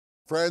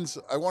Friends,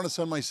 I want to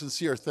send my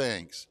sincere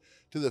thanks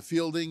to the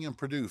Fielding and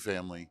Purdue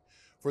family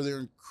for their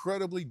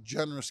incredibly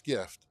generous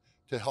gift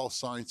to Health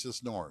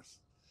Sciences North.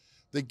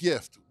 The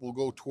gift will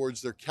go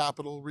towards their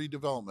capital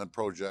redevelopment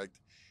project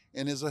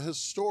and is a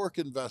historic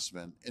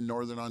investment in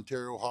Northern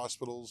Ontario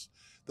hospitals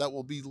that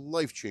will be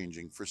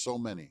life-changing for so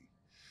many.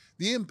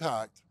 The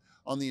impact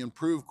on the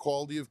improved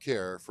quality of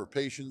care for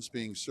patients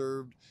being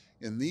served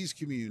in these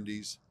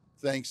communities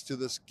thanks to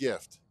this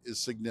gift is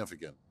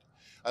significant.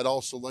 I'd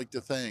also like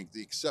to thank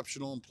the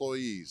exceptional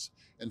employees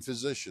and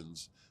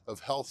physicians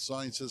of Health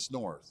Sciences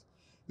North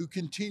who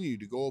continue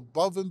to go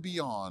above and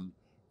beyond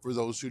for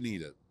those who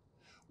need it.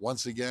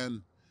 Once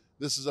again,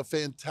 this is a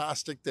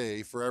fantastic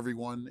day for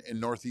everyone in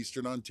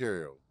Northeastern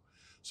Ontario.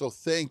 So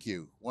thank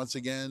you once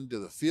again to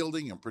the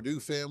Fielding and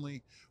Purdue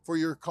family for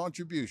your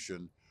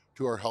contribution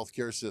to our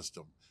healthcare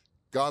system.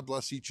 God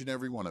bless each and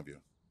every one of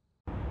you.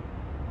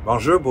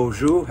 Bonjour,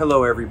 bonjour.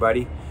 Hello,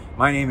 everybody.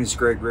 My name is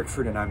Greg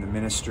Rickford, and I'm the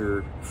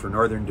Minister for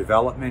Northern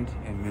Development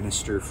and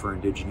Minister for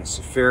Indigenous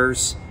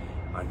Affairs,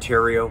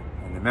 Ontario,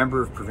 and the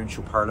Member of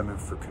Provincial Parliament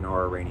for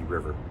Kenora-Rainy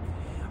River.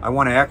 I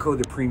want to echo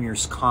the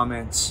Premier's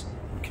comments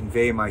and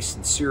convey my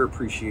sincere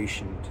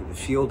appreciation to the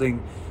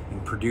Fielding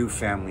and Purdue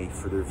family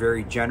for their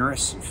very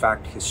generous, in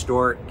fact,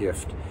 historic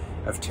gift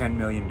of $10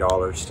 million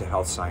to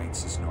Health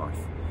Sciences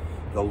North,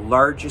 the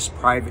largest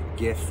private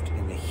gift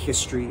in the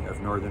history of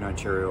Northern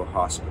Ontario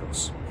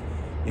hospitals.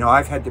 You know,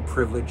 I've had the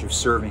privilege of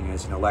serving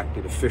as an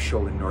elected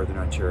official in Northern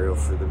Ontario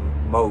for the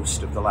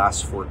most of the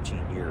last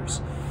 14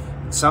 years.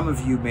 And some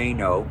of you may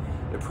know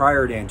that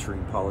prior to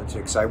entering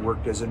politics, I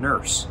worked as a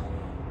nurse,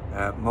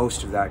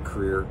 most of that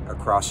career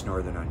across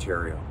Northern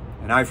Ontario.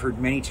 And I've heard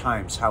many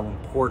times how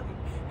important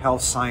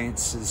Health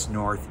Sciences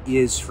North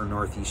is for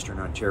Northeastern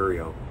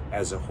Ontario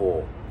as a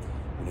whole.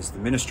 And as the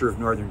Minister of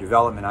Northern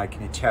Development, I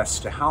can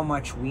attest to how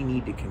much we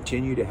need to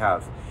continue to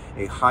have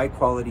a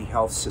high-quality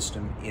health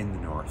system in the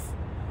North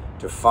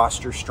to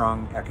foster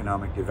strong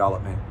economic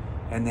development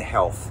and the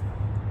health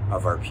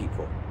of our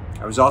people.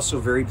 I was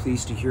also very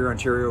pleased to hear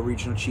Ontario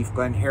Regional Chief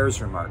Glenn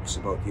Hare's remarks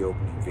about the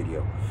opening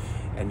video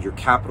and your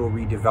capital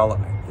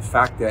redevelopment. The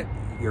fact that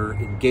your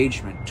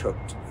engagement took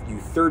you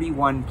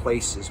 31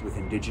 places with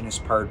Indigenous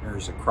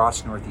partners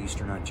across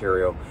Northeastern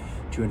Ontario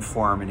to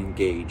inform and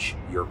engage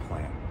your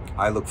plan.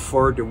 I look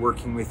forward to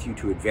working with you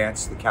to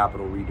advance the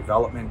capital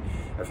redevelopment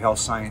of Health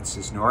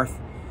Sciences North.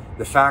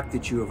 The fact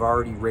that you have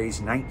already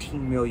raised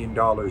 $19 million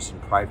in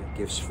private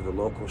gifts for the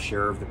local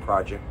share of the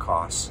project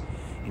costs,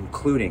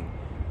 including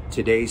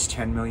today's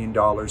 $10 million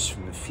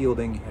from the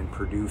Fielding and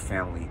Purdue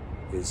family,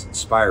 is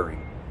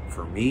inspiring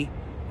for me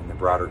and the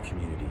broader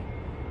community.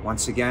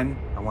 Once again,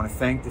 I want to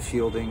thank the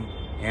Fielding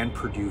and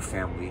Purdue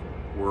family.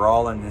 We're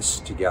all in this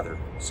together.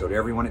 So to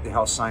everyone at the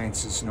Health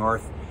Sciences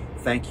North,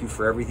 thank you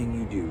for everything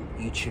you do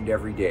each and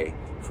every day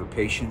for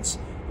patients,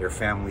 their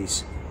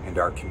families, and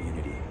our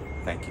community.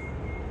 Thank you.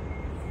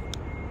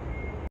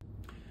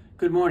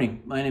 Good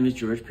morning. My name is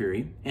George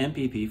Peary,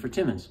 MPP for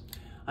Timmins.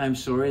 I'm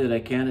sorry that I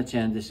can't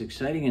attend this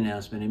exciting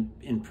announcement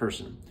in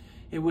person.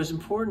 It was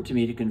important to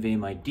me to convey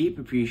my deep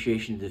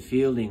appreciation to the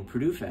Fielding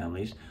Purdue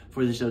families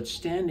for this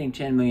outstanding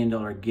 $10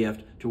 million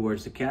gift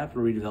towards the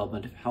capital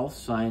redevelopment of Health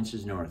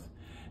Sciences North.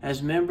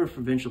 As Member of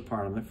Provincial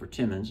Parliament for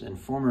Timmins and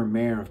former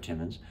Mayor of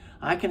Timmins,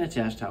 I can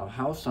attest how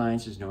Health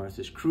Sciences North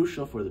is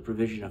crucial for the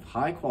provision of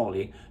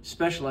high-quality,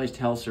 specialized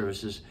health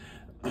services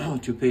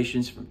to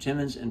patients from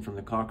Timmins and from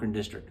the Cochrane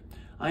District.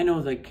 I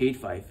know that Kate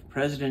Fife,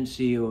 President and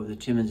CEO of the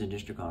Timmins and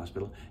District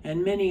Hospital,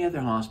 and many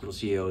other hospital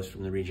CEOs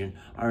from the region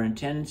are in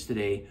attendance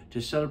today to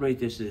celebrate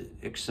this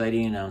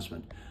exciting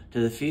announcement. To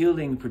the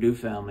Fielding Purdue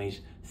families,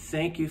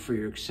 thank you for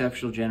your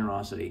exceptional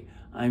generosity.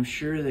 I'm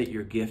sure that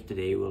your gift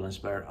today will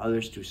inspire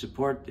others to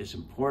support this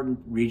important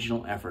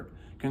regional effort.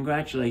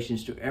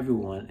 Congratulations to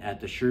everyone at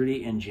the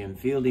Shirley and Jim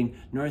Fielding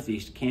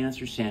Northeast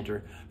Cancer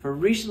Center for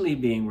recently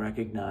being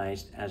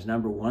recognized as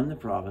 #1 in the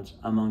province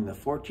among the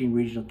 14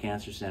 regional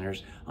cancer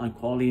centers on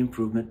quality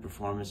improvement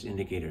performance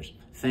indicators.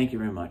 Thank you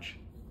very much.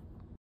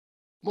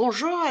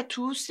 Bonjour à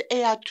tous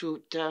et à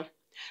toutes.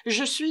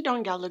 Je suis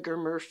Don Gallagher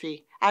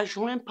Murphy,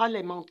 adjoint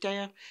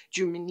parlementaire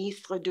du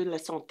ministre de la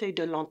Santé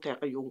de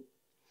l'Ontario.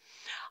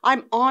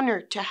 I'm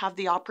honored to have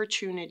the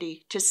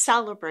opportunity to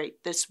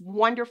celebrate this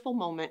wonderful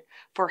moment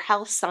for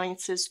Health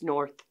Sciences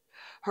North,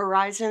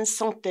 Horizon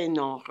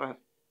Santé-Nord,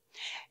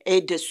 et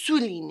de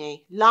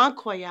souligner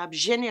l'incroyable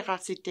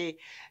générosité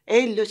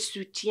et le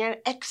soutien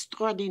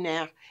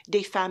extraordinaire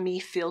des familles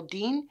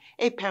Fielding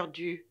et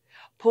Purdue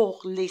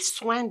pour les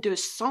soins de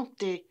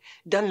santé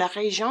dans la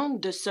région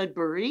de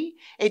Sudbury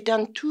et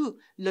dans tout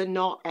le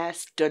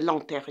nord-est de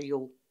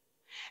l'Ontario.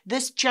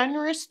 This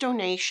generous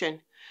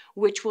donation,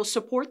 which will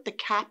support the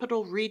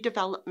capital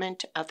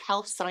redevelopment of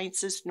Health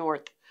Sciences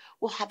North,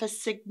 will have a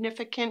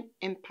significant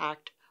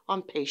impact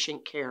on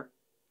patient care.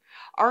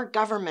 Our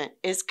government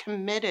is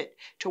committed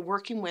to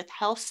working with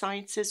Health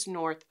Sciences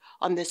North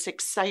on this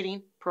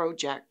exciting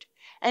project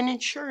and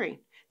ensuring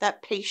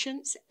that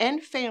patients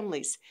and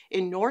families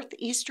in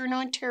Northeastern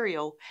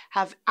Ontario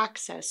have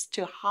access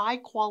to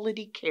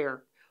high-quality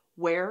care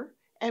where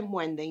and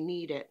when they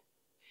need it.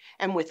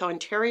 And with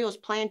Ontario's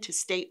plan to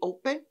stay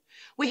open,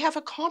 we have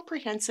a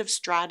comprehensive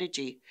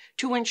strategy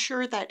to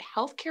ensure that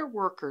healthcare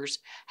workers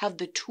have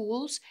the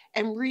tools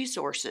and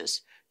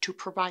resources to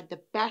provide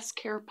the best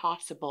care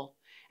possible,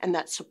 and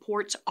that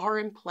supports are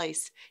in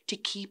place to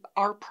keep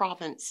our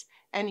province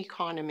and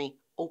economy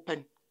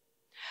open.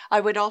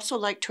 I would also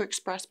like to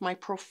express my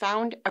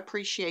profound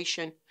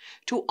appreciation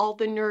to all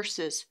the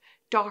nurses,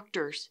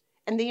 doctors,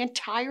 and the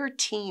entire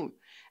team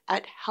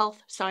at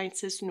Health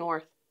Sciences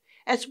North,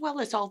 as well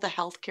as all the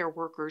healthcare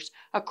workers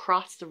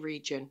across the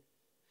region.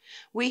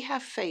 We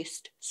have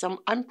faced some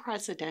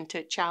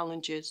unprecedented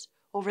challenges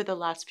over the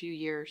last few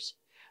years,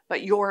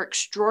 but your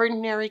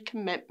extraordinary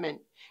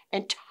commitment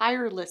and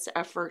tireless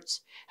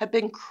efforts have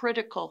been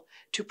critical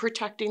to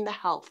protecting the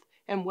health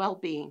and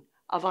well-being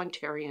of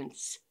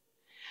Ontarians.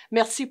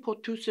 Merci pour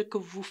tout ce que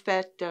vous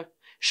faites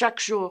chaque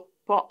jour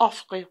pour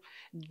offrir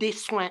des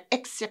soins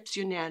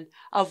exceptionnels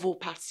à vos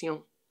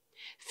patients.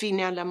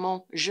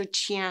 Finalement, je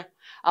tiens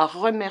à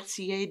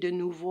remercier de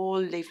nouveau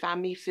les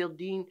familles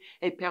Fielding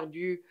et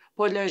perdues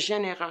pour leur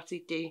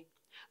générosité.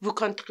 Vous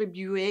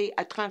contribuez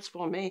à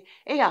transformer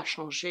et à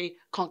changer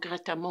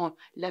concrètement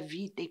la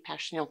vie des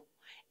patients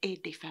et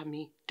des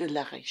familles de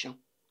la région.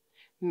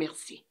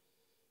 Merci.